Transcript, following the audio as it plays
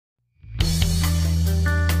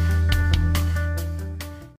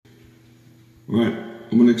All right,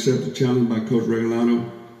 I'm going to accept the challenge by Coach Regalado.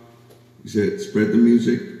 He said, spread the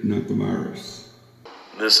music, not the virus.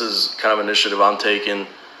 This is kind of an initiative I'm taking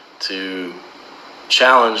to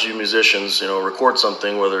challenge you musicians, record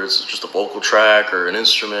something, whether it's just a vocal track or an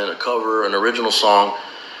instrument, a cover, an original song,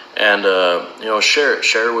 and, share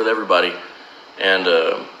it with everybody, and,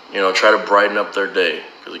 try to brighten up their day.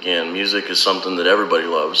 Because again, music is something that everybody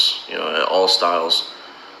loves, all styles.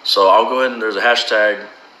 So I'll go ahead and there's a hashtag.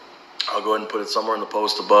 I'll go ahead and put it somewhere in the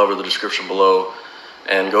post above or the description below,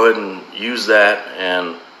 and go ahead and use that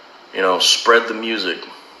and, spread the music,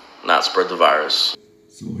 not spread the virus.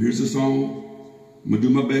 So here's the song. I'm gonna do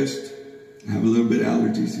my best. I have a little bit of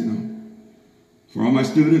allergies, For all my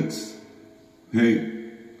students, hey,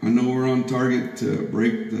 I know we're on target to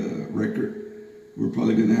break the record. We're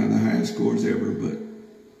probably gonna have the highest scores ever, but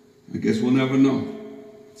I guess we'll never know.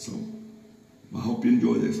 So I hope you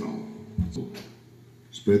enjoy this song. So,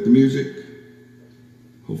 spread the music.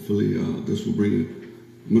 Hopefully this will bring it.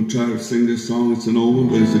 I'm gonna try to sing this song. It's an old one,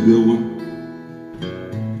 but it's a good one.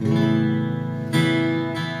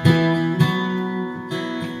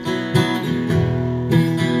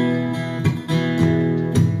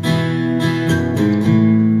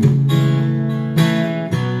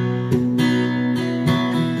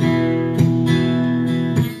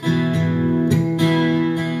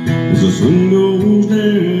 As the sun goes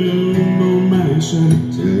down on my side of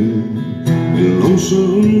town, a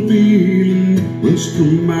lonesome feeling runs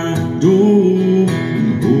through my door, and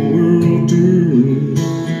the whole world turns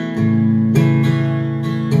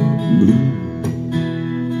blue.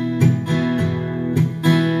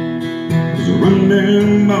 There's a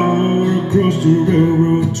rundown bar across the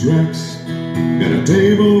railroad tracks, got a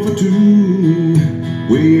table for two,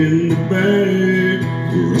 way in the back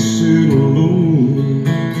where I sit alone.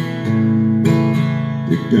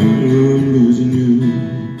 I'm losing you,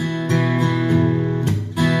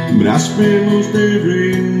 but I spend most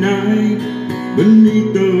every night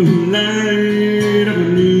beneath the light of a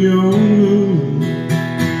neon moon.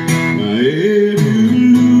 Now if you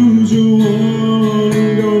lose your one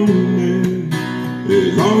and only,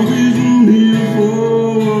 there's always room here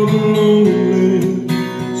for the lonely.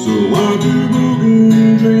 So why do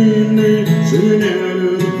broken dream they sitting out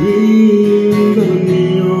of the gleams of a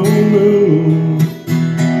neon moon?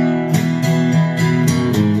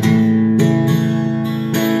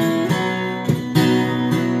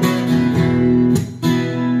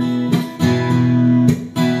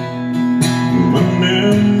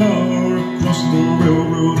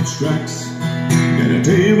 Tracks, got a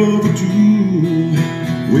table for two,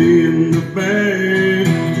 way in the back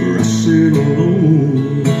where I sit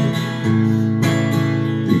alone.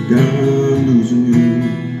 Think I'm losing you,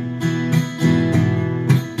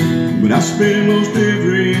 but I spend most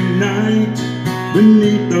every night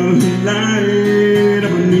beneath the light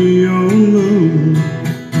of a neon moon.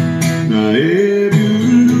 Now if you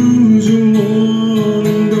lose your one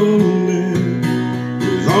and only,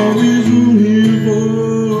 there's always room here for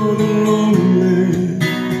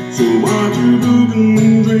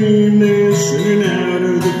sitting out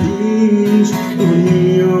of the gleams of a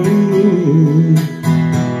neon moon.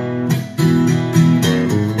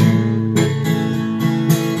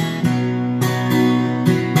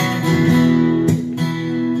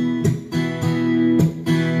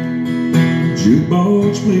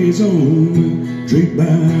 Jukebox plays on, drink by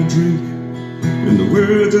drink, and the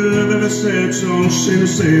words of every sad song seem to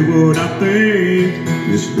say what I think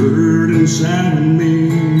is hurt inside of me.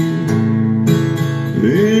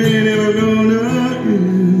 Ain't ever gonna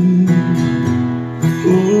end.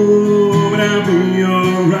 Oh, but I'll be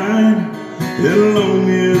alright as long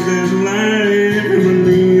as there's light in the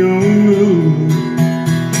neon moon.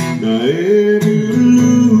 Now if you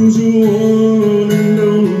lose your one and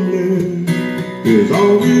only, there's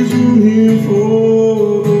always room here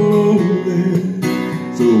for the lonely.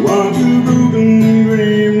 So watch a broken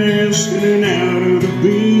dream that's sitting out of the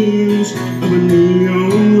beams of a neon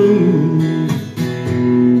moon.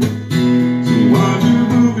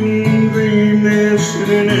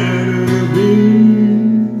 Sitting out of the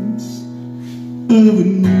beams of a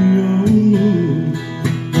neon moon.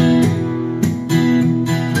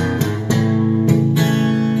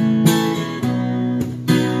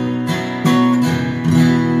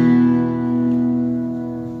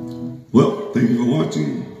 Well, thank you for watching.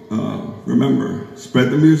 Remember,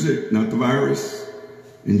 spread the music, not the virus.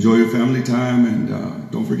 Enjoy your family time,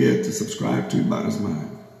 and don't forget to subscribe to Ybarra's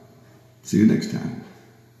Mind. See you next time.